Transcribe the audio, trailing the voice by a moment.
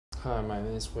Hi, my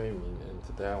name is Weimin, and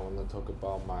today I want to talk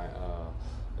about my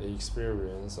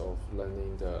experience of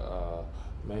learning the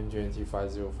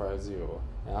MGMT5050.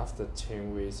 And after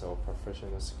 10 weeks of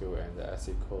professional skill and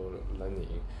ethical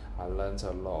learning, I learned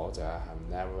a lot that I have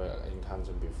never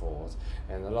encountered before.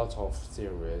 And a lot of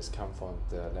theories come from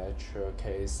the lecture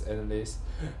case analysis,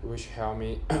 which help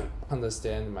me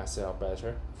understand myself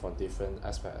better for different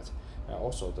aspects. And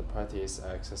also the practice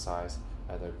exercise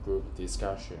and the group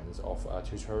discussions of a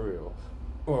tutorial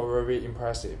were very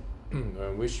impressive,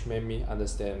 which made me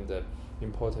understand the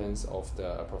importance of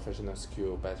the professional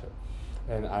skill better.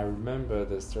 And I remember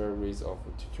the stories of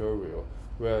a tutorial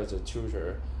where the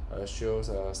tutor shows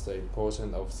us the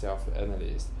importance of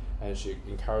self-analysis, and she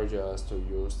encourages us to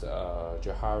use the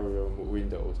Joharian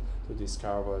windows to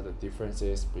discover the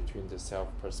differences between the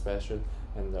self-perception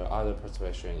and the other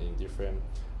perception in different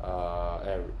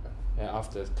areas. And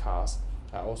after class,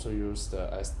 I also used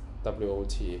the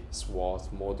SWOT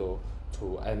SWOT model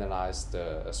to analyze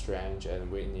the strength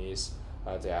and weakness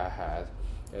that I had.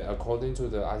 And according to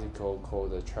the article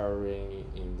called "The Traveling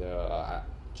in the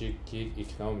Gig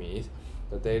Economy,"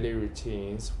 the daily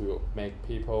routines will make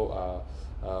people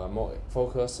more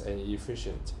focused and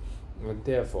efficient. And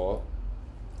therefore,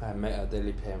 I made a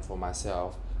daily plan for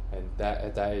myself, and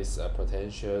that is a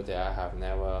potential that I have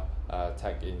never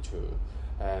tapped into.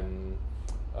 And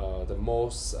the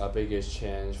most biggest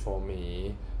change for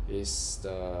me is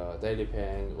the daily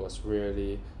plan was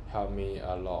really helped me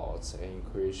a lot,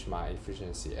 increased my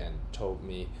efficiency, and taught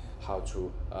me how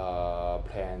to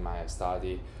plan my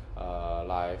study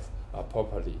life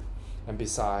properly. And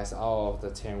besides all of the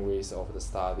 10 weeks of the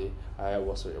study, I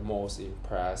was most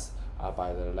impressed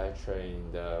by the lecture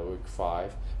in the week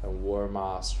 5 and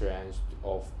warm-up strength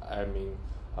of aiming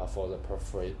for the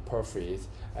perfect.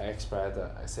 I expect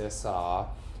the SSR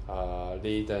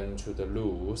leading to the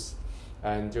rules.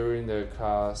 And during the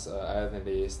class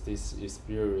analysis, this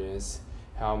experience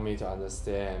helped me to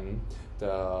understand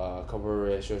the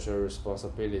corporate social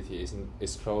responsibility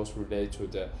is closely related to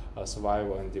the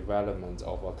survival and development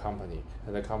of a company.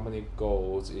 And the company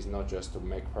goals is not just to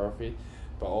make profit,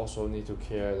 but also need to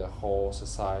care the whole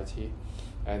society.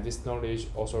 And this knowledge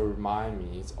also remind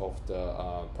me of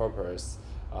the purpose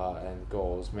and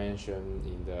goals mentioned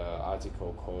in the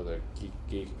article called the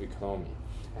gig economy.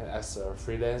 And as a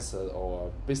freelancer or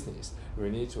a business, we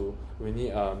need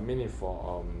a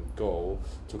meaningful goal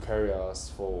to carry us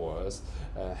forward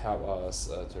and help us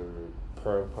to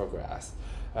progress.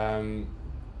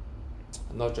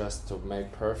 Not just to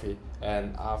make profit.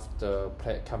 And after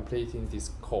completing this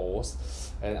course,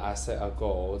 and I set a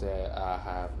goal that I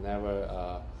have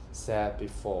never set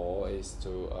before, is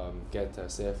to get a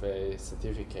CFA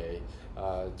certificate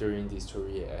during these 2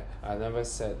 years. I never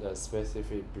set a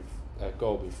specific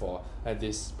goal before, and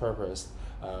this purpose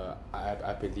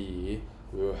I believe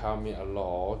will help me a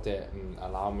lot, that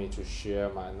allow me to share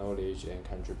my knowledge and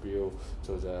contribute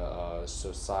to the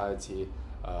society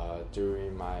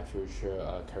during my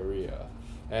future career.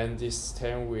 And this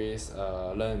 10 weeks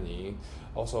learning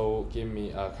also give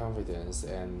me confidence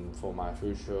and for my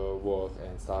future work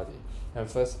and study. And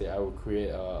firstly, I will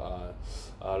create a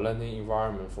learning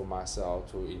environment for myself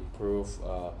to improve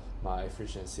my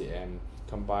efficiency and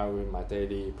combine with my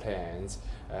daily plans.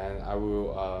 And I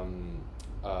will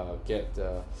get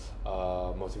the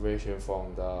motivation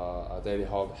from the daily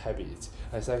habits.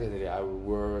 And secondly, I will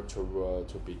work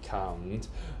to become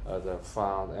the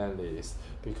fund analyst,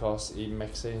 because it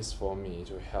makes sense for me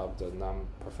to help the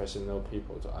non-professional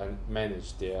people to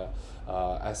manage their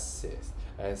assets.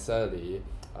 And thirdly,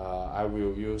 I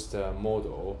will use the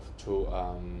model to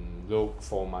look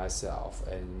for myself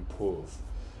and improve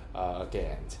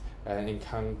again. And in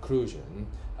conclusion,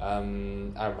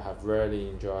 I have really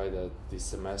enjoyed this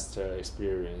semester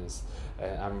experience,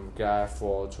 and I'm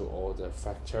grateful to all the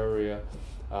factoria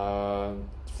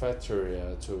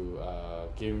to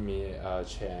give me a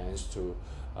chance to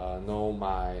know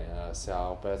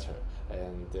myself better.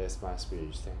 And that's my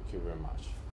speech. Thank you very much.